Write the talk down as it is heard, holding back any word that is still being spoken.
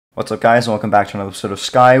What's up, guys? Welcome back to another episode of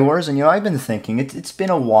Skywars. And I've been thinking it's been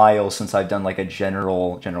a while since I've done like a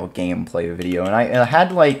general gameplay video, and I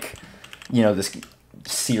had like this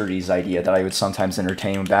series idea that I would sometimes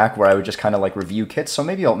entertain back, where I would just kind of like review kits. So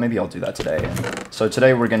maybe I'll do that today. And so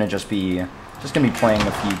today we're gonna just be playing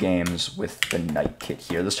a few games with the Knight kit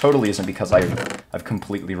here. This totally isn't because I've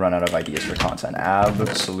completely run out of ideas for content.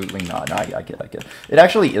 Absolutely not. No, I get it. It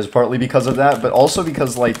actually is partly because of that, but also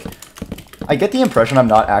because like I get the impression I'm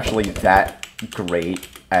not actually that great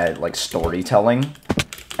at like storytelling,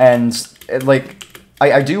 and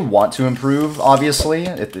I do want to improve. Obviously,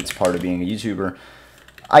 it's part of being a YouTuber.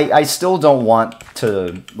 I still don't want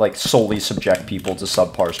to like solely subject people to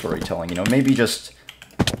subpar storytelling. Maybe just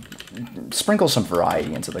sprinkle some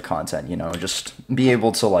variety into the content. Just be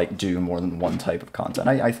able to like do more than one type of content.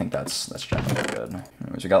 I think that's generally good.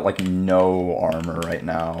 Anyways, we got like no armor right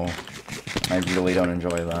now. I really don't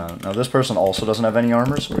enjoy that. Now this person also doesn't have any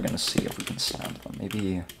armor, so we're gonna see if we can stab them.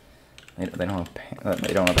 Maybe they don't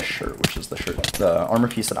have a shirt, which is the armor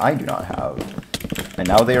piece that I do not have. And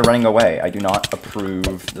now they are running away. I do not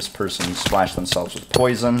approve. This person splashed themselves with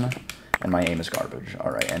poison, and my aim is garbage.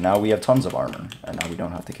 All right, and now we have tons of armor, and now we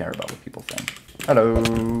don't have to care about what people think. Hello.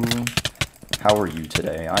 How are you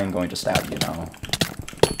today? I am going to stab you now.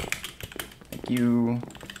 Thank you.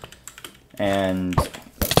 And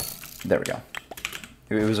there we go.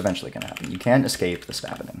 It was eventually going to happen. You can't escape the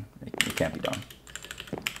stabbing. It can't be done.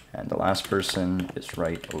 And the last person is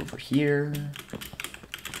right over here.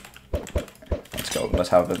 Let's go. Let's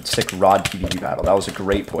have a sick rod PvP battle. That was a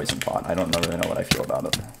great poison pot. I don't really know what I feel about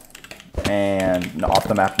it. And off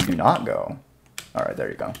the map you do not go. Alright, there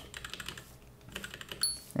you go.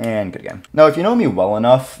 And good game. Now, if you know me well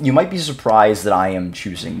enough, you might be surprised that I am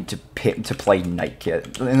choosing to play Knight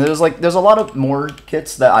kit. And there's a lot of more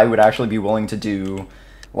kits that I would actually be willing to do,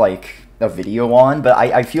 like, a video on, but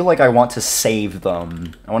I feel like I want to save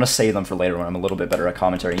them. I want to save them for later when I'm a little bit better at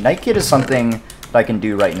commentary. Knight kit is something that I can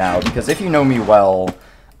do right now, because if you know me well,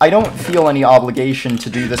 I don't feel any obligation to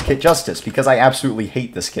do this kit justice, because I absolutely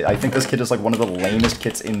hate this kit. I think this kit is like one of the lamest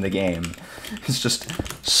kits in the game. It's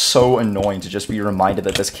just so annoying to just be reminded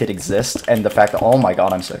that this kit exists, and the fact that, oh my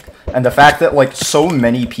god, I'm sick. And the fact that like so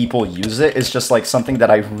many people use it is just like something that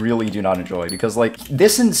I really do not enjoy, because like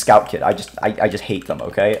this and Scout kit, I just hate them,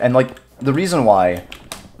 okay? And like the reason why,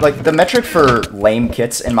 like the metric for lame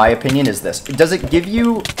kits in my opinion is this: does it give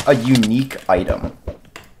you a unique item?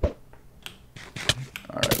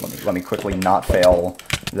 Alright, let me quickly not fail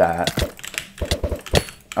that.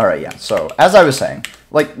 Alright, yeah, so, as I was saying,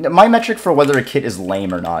 like, my metric for whether a kit is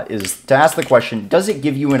lame or not is to ask the question, does it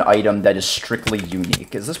give you an item that is strictly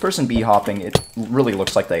unique? Is this person bee-hopping? It really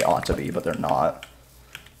looks like they ought to be, but they're not.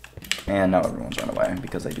 And now everyone's run away,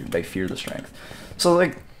 because they fear the strength. So,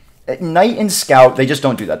 like, Knight and Scout, they just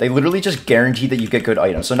don't do that. They literally just guarantee that you get good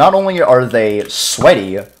items. So not only are they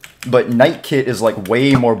sweaty, but Knight kit is, like,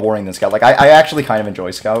 way more boring than Scout. Like, I actually kind of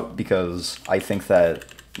enjoy Scout, because I think that,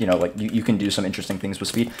 like, you can do some interesting things with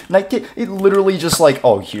speed. Knight kit, it literally just, like,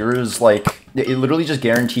 oh, here's, like, it literally just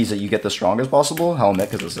guarantees that you get the strongest possible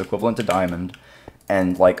helmet, because it's equivalent to diamond,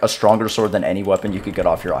 and, like, a stronger sword than any weapon you could get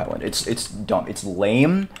off your island. It's dumb. It's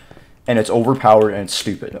lame, and it's overpowered, and it's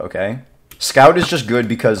stupid, okay? Scout is just good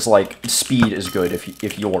because, like, speed is good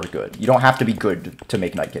if you're good. You don't have to be good to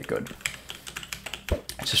make Knight kit good.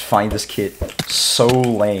 I just find this kit so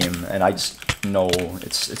lame, and I just know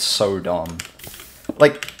it's so dumb.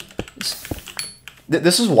 Like,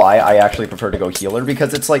 this is why I actually prefer to go healer,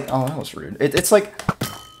 because it's like, oh, that was rude. It's like,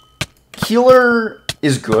 healer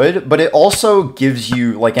is good, but it also gives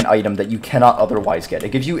you, like, an item that you cannot otherwise get.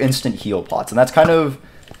 It gives you instant heal pots, and that's kind of,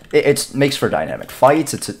 it makes for dynamic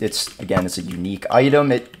fights. Again, it's a unique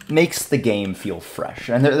item. It makes the game feel fresh.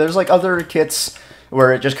 And there's, like, other kits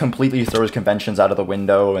where it just completely throws conventions out of the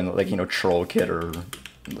window, and like, troll kit or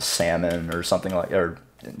salmon or something like, or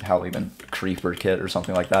hell, even creeper kit or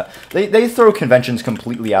something like that. They throw conventions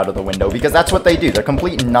completely out of the window, because that's what they do. They're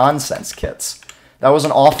complete nonsense kits. That was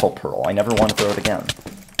an awful pearl. I never want to throw it again.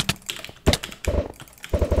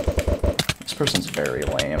 This person's very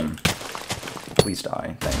lame. Please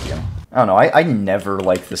die. Thank you. I don't know. I never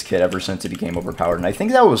liked this kit ever since it became overpowered, and I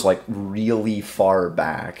think that was like really far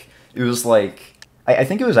back. It was like, I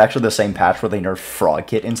think it was actually the same patch where they nerfed Frog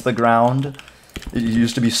Kit into the ground. It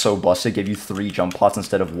used to be so busted, give you 3 jump pots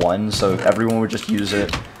instead of 1, so everyone would just use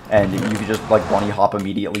it, and you could just, like, bunny hop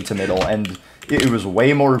immediately to middle, and it was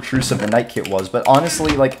way more obtrusive than Knight Kit was, but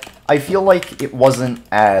honestly, like, I feel like it wasn't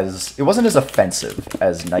as offensive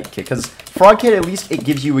as Night Kit, because Frog Kit, at least it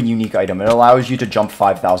gives you a unique item. It allows you to jump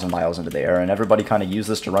 5,000 miles into the air, and everybody kind of uses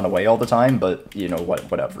this to run away all the time, but, you know,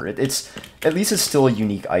 whatever. It's at least it's still a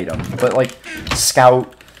unique item. But, like,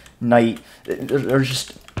 Scout, Knight, they're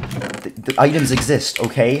just... The items exist,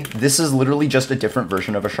 okay? This is literally just a different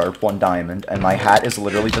version of a Sharp 1 Diamond, and my hat is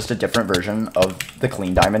literally just a different version of the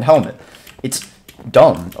Clean Diamond helmet. It's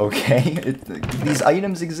dumb, okay? These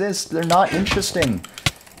items exist. They're not interesting.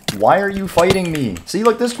 Why are you fighting me? See,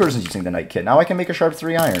 look, this person's using the Night Kit. Now I can make a Sharp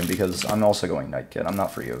 3 iron because I'm also going Night Kit. I'm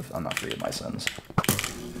not free of my sins.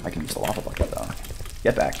 I can use the lava bucket though.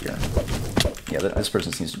 Get back here. Yeah, this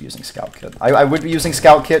person seems to be using Scout Kit. I would be using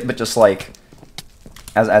Scout Kit, but just like,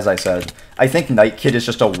 as I said, I think Night Kit is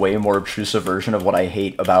just a way more obtrusive version of what I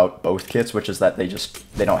hate about both kits, which is that they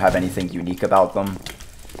don't have anything unique about them.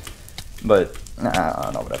 But, I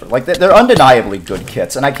don't know, whatever. Like, they're undeniably good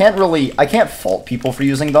kits, and I can't fault people for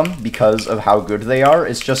using them because of how good they are.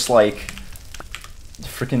 It's just like,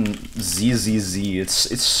 freaking ZZZ.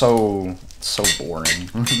 It's so boring.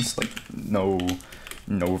 It's like,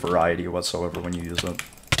 no variety whatsoever when you use it.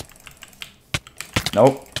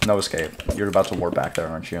 Nope, no escape. You're about to warp back there,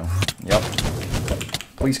 aren't you? Yep.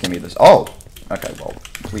 Please give me this. Oh! Okay, well,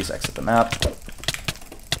 please exit the map.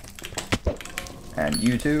 And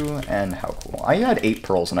you too, and how cool. I had 8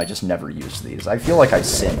 pearls and I just never used these. I feel like I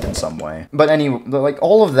sinned in some way. But anyway, like,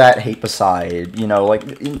 all of that hate aside, you know, like,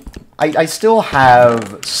 I still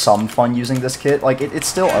have some fun using this kit. Like, it's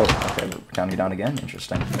still, oh, okay, we're counting down again,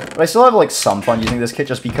 interesting. But I still have, like, some fun using this kit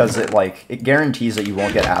just because it guarantees that you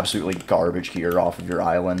won't get absolutely garbage gear off of your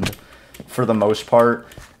island for the most part.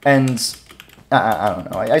 And I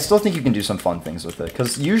don't know, I still think you can do some fun things with it.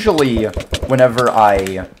 Because usually, whenever I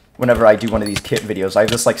do one of these kit videos, I have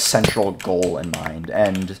this, like, central goal in mind,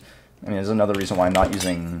 and, I mean, there's another reason why I'm not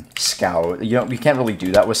using Scout. You can't really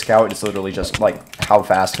do that with Scout. It's literally just, like, how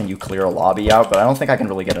fast can you clear a lobby out, but I don't think I can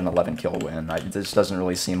really get an 11-kill win. This doesn't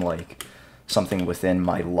really seem like something within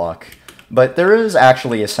my luck. But there is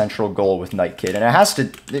actually a central goal with Night Kit, and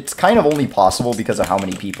it's kind of only possible because of how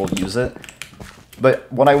many people use it.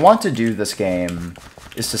 But what I want to do this game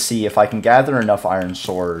is to see if I can gather enough iron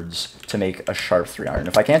swords to make a Sharp 3 iron.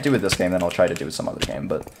 If I can't do it this game, then I'll try to do it some other game,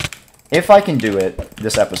 but if I can do it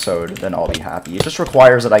this episode, then I'll be happy. It just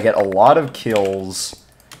requires that I get a lot of kills,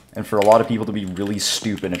 and for a lot of people to be really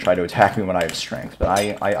stupid and try to attack me when I have strength, but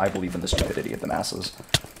I believe in the stupidity of the masses.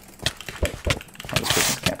 Oh, this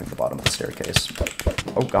person's camping the bottom of the staircase.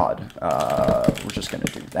 Oh god. We're just gonna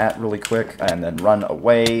do that really quick, and then run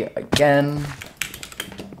away again.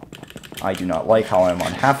 I do not like how I'm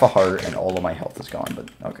on half a heart and all of my health is gone,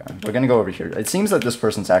 but okay. We're gonna go over here. It seems that this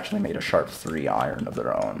person's actually made a Sharp 3 iron of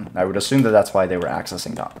their own. I would assume that that's why they were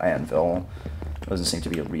accessing the anvil. Doesn't seem to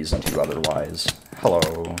be a reason to otherwise.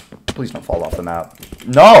 Hello. Please don't fall off the map.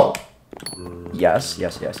 No! Yes.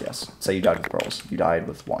 Say you died with pearls. You died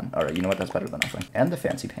with 1. Alright, you know what? That's better than nothing. And the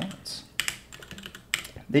fancy pants.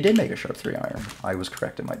 They did make a Sharp 3 iron. I was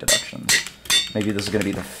correct in my deductions. Maybe this is going to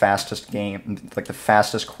be the fastest game, like the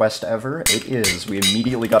fastest quest ever. It is. We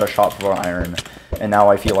immediately got a shot for our iron, and now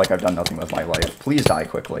I feel like I've done nothing with my life. Please die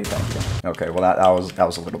quickly, thank you. Okay, well that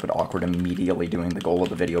was a little bit awkward immediately doing the goal of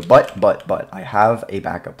the video, but I have a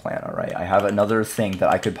backup plan, alright? I have another thing that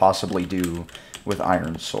I could possibly do with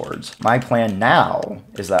iron swords. My plan now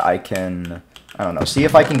is that I can, I don't know, see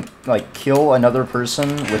if I can, like, kill another person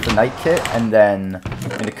with the Night Kit, and then I'm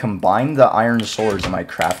going to combine the iron swords in my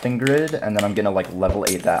crafting grid, and then I'm going to, like, level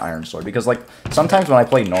 8 that iron sword. Because, like, sometimes when I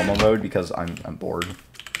play normal mode, because I'm bored,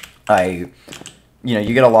 you know,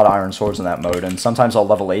 you get a lot of iron swords in that mode, and sometimes I'll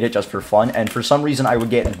level 8 it just for fun, and for some reason I would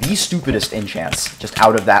get the stupidest enchants just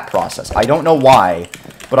out of that process. I don't know why,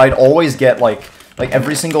 but I'd always get, like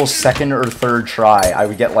every single second or third try, I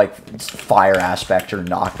would get, like, fire aspect or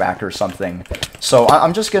knockback or something. So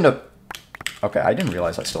I'm just gonna... Okay, I didn't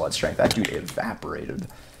realize I still had strength. That dude evaporated.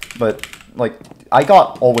 But, like, I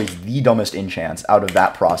got always the dumbest enchants out of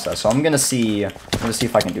that process. So I'm gonna see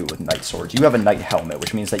if I can do it with Knight Swords. You have a Knight Helmet,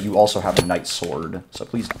 which means that you also have a Knight Sword. So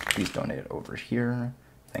please donate it over here.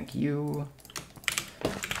 Thank you.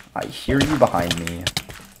 I hear you behind me.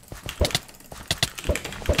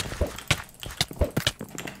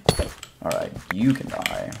 Alright, you can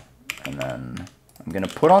die. And then I'm gonna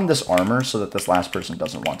put on this armor so that this last person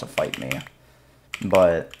doesn't want to fight me.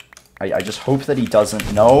 But I just hope that he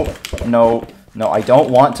doesn't. No, I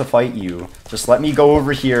don't want to fight you. Just let me go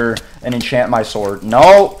over here and enchant my sword.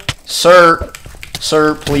 No! Sir,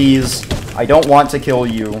 please. I don't want to kill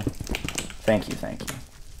you. Thank you.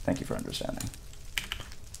 Thank you for understanding.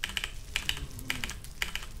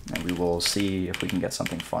 And we will see if we can get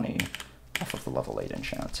something funny off of the level 8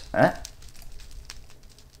 enchant. Eh?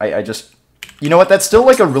 I just... You know what, that's still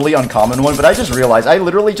like a really uncommon one, but I just realized I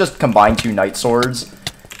literally just combined 2 Knight Swords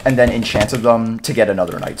and then enchanted them to get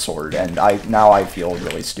another Knight Sword, and now I feel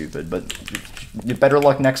really stupid, but better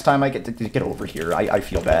luck next time I get to get over here. I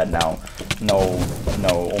feel bad now. No,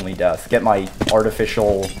 only death. Get my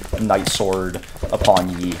artificial Knight Sword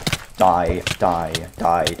upon ye. Die, die,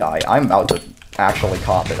 die, die. I'm about to actually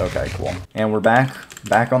cop it. Okay, cool. And we're back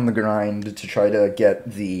on the grind to try to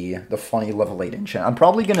get the funny level 8 enchant. I'm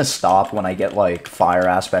probably gonna stop when I get like Fire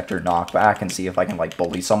Aspect or Knockback and see if I can like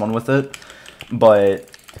bully someone with it, but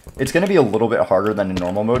it's gonna be a little bit harder than in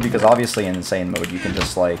normal mode, because obviously in insane mode you can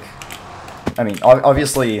just like, I mean,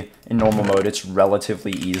 obviously in normal mode it's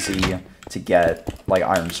relatively easy to get like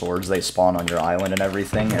iron swords. They spawn on your island and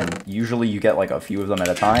everything, and usually you get like a few of them at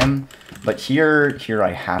a time, but here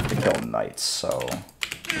I have to kill knights, so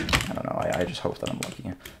I don't know, I just hope that I'm lucky.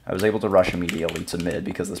 I was able to rush immediately to mid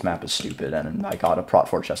because this map is stupid, and I got a Prot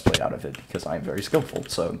 4 chestplate out of it because I'm very skillful,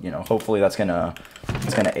 so, you know, hopefully that's gonna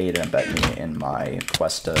aid and abet me in my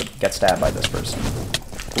quest to get stabbed by this person.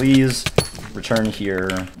 Please return here.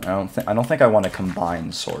 I don't think I want to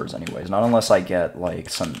combine swords anyways, not unless I get like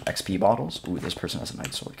some XP bottles. Ooh, this person has a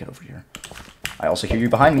Knight Sword, get over here. I also hear you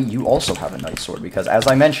behind me, you also have a Knight Sword, because as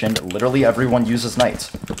I mentioned, literally everyone uses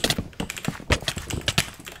knights.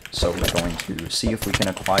 So we're going to see if we can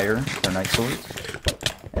acquire their Knight Swords,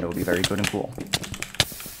 and it will be very good and cool.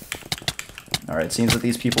 Alright, it seems that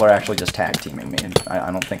these people are actually just tag teaming me, and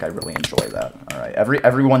I don't think I really enjoy that. Alright,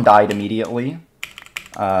 everyone died immediately.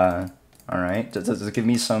 Alright, does it give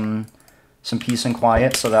me some peace and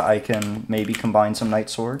quiet so that I can maybe combine some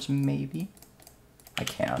Knight Swords? Maybe? I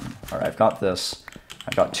can. Alright, I've got this.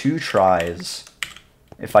 I've got 2 tries.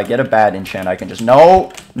 If I get a bad enchant, I can just...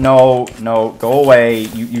 No! Go away.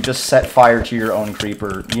 You just set fire to your own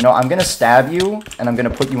creeper. You know, I'm gonna stab you, and I'm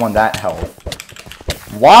gonna put you on that health.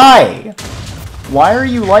 Why? Why are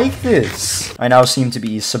you like this? I now seem to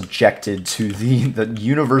be subjected to the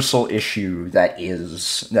universal issue that it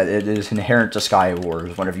is inherent to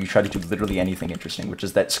Skywars whenever you try to do literally anything interesting, which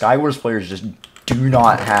is that Skywars players just do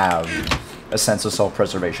not have a sense of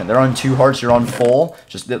self-preservation. They're on 2 hearts, you're on full,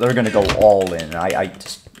 just they're gonna go all in.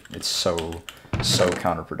 It's so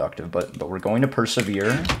counterproductive, but we're going to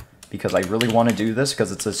persevere because I really want to do this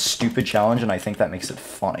because it's a stupid challenge and I think that makes it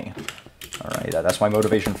funny. Alright, that's my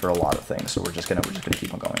motivation for a lot of things, so we're just gonna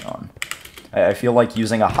keep on going on. I feel like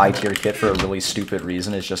using a high tier kit for a really stupid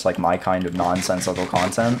reason is just like my kind of nonsensical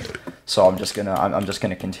content, so I'm just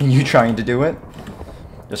gonna continue trying to do it.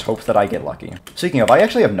 Just hope that I get lucky. Speaking of, I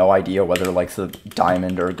actually have no idea whether like the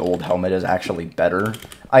diamond or gold helmet is actually better.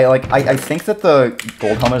 I think that the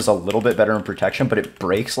gold helmet is a little bit better in protection, but it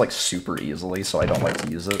breaks like super easily, so I don't like to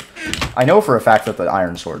use it. I know for a fact that the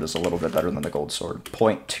iron sword is a little bit better than the gold sword,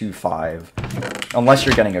 0.25. Unless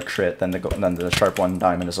you're getting a crit, then the sharp one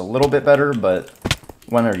diamond is a little bit better, but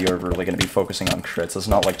when are you ever really going to be focusing on crits? It's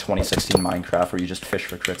not like 2016 Minecraft where you just fish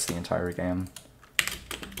for crits the entire game.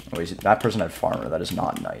 Wait, that person had farmer. That is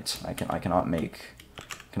not knight. I cannot make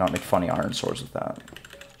funny iron swords with that.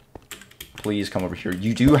 Please come over here.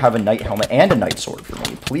 You do have a knight helmet and a knight sword for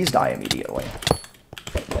me. Please die immediately.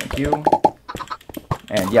 Thank you.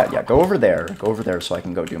 And yeah, go over there. Go over there so I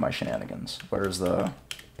can go do my shenanigans. Where's the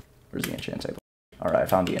enchant table? All right, I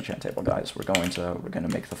found the enchant table, guys. We're gonna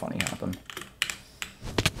make the funny happen.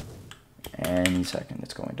 Any second,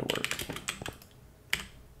 it's going to work.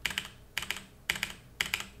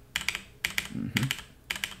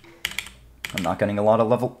 I'm not getting a lot of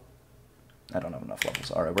level... I don't have enough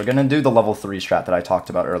levels. Alright, we're gonna do the level 3 strat that I talked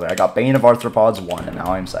about earlier. I got Bane of Arthropods 1, and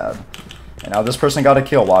now I'm sad. And now this person got a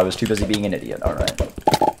kill while I was too busy being an idiot. Alright.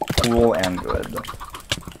 Cool and good.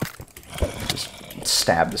 Just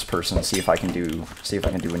stab this person, see if I can do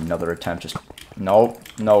another attempt. Just... No.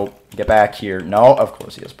 Get back here. No, of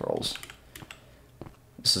course he has pearls.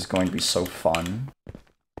 This is going to be so fun.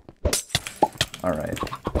 Alright.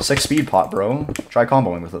 6 speed pot, bro. Try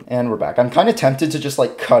comboing with it. And we're back. I'm kind of tempted to just,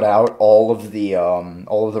 like, cut out all of the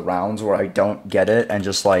rounds where I don't get it and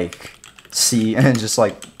just, like, see, and just,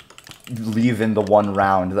 like, leave in the one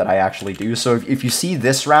round that I actually do. So if you see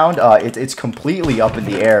this round, it's completely up in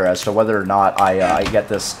the air as to whether or not I get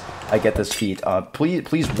this feat.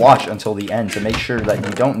 Please watch until the end to make sure that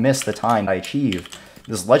you don't miss the time I achieve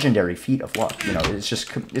this legendary feat of luck. You know,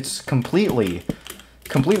 it's completely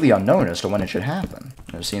unknown as to when it should happen.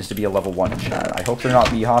 There seems to be a level 1 in chat. I hope they're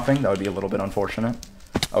not bee-hopping. That would be a little bit unfortunate.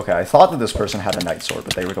 Okay, I thought that this person had a knight sword,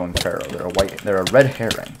 but they were going pharaoh. They're a red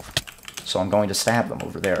herring. So I'm going to stab them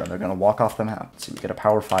over there, and they're going to walk off the map. So we get a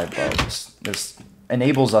power 5 bow. This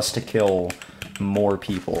enables us to kill more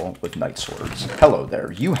people with knight swords. Hello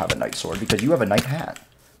there, you have a knight sword because you have a knight hat.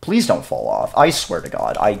 Please don't fall off. I swear to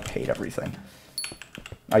God, I hate everything.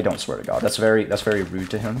 I don't swear to God. That's very rude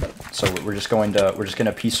to him. So we're just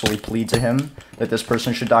gonna peacefully plead to him that this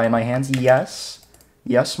person should die in my hands. Yes.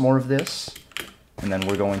 Yes, more of this. And then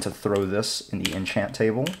we're going to throw this in the enchant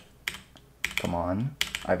table. Come on.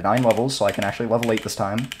 I have 9 levels, so I can actually level 8 this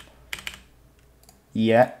time.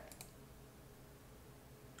 Yeah.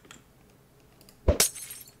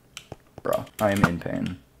 Bro, I am in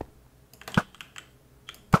pain.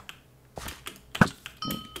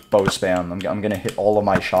 Bow spam. I'm gonna hit all of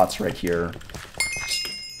my shots right here.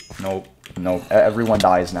 Nope. Nope. Everyone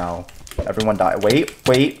dies now. Everyone die. Wait.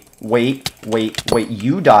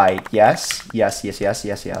 You died. Yes.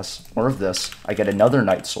 More of this. I get another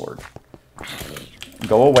knight sword.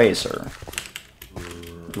 Go away, sir.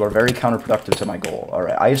 You are very counterproductive to my goal.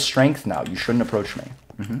 Alright, I have strength now. You shouldn't approach me.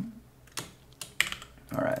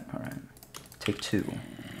 Alright. Take 2.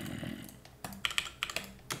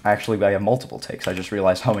 Actually, I have multiple takes. I just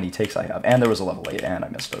realized how many takes I have. And there was a level 8, and I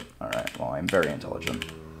missed it. Alright, well, I'm very intelligent.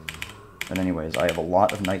 But anyways, I have a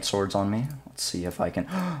lot of knight swords on me. Let's see if I can...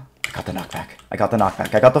 I got the knockback.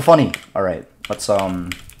 I got the funny. Alright, let's,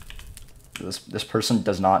 This person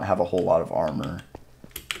does not have a whole lot of armor.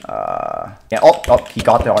 Yeah, oh, he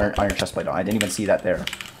got the iron chestplate on. I didn't even see that there.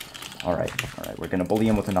 Alright, we're gonna bully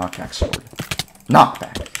him with a knockback sword.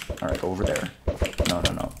 Knockback! Alright, go over there. No.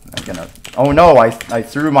 I'm gonna... Oh no, I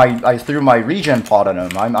threw my regen pot on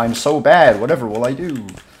him. I'm so bad. Whatever will I do?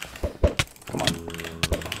 Come on.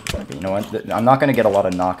 Okay, you know what? I'm not gonna get a lot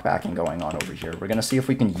of knockbacking going on over here. We're gonna see if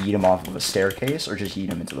we can yeet him off of a staircase or just yeet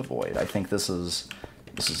him into the void. I think this is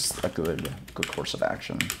a good course of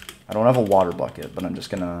action. I don't have a water bucket, but I'm just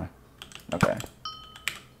gonna... Okay.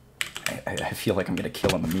 I feel like I'm gonna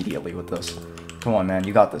kill him immediately with this. Come on, man,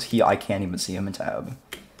 you got this. I can't even see him in tab.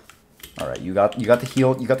 Alright, you got the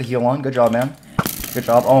heal. You got the heal on. Good job, man. Good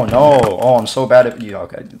job. Oh no. Oh, I'm so bad at... Yeah,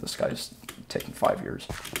 okay, this guy's taking 5 years.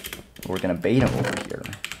 We're gonna bait him over here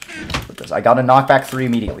with this. I got a knockback 3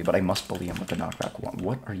 immediately, but I must bully him with a knockback 1.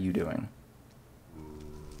 What are you doing?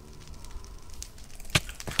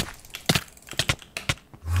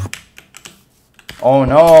 Oh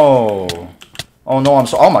no! Oh no,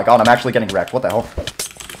 oh my god, I'm actually getting wrecked. What the hell?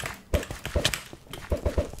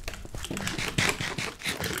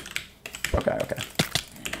 Okay.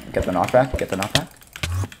 Get the knockback.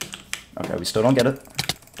 Okay, we still don't get it.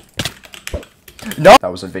 No!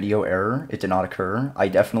 That was a video error. It did not occur. I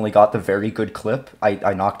definitely got the very good clip.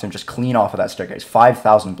 I knocked him just clean off of that staircase.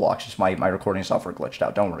 5,000 blocks. Just my recording software glitched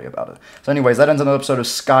out. Don't worry about it. So anyways, that ends another episode of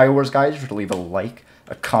Skywars, guys. Be sure to leave a like,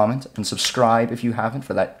 a comment, and subscribe if you haven't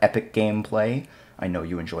for that epic gameplay. I know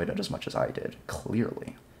you enjoyed it as much as I did.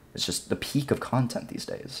 Clearly. It's just the peak of content these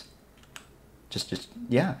days.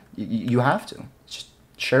 Yeah, you have to. Just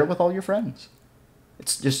share it with all your friends.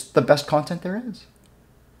 It's just the best content there is.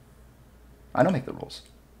 I don't make the rules.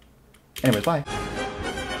 Anyways, bye.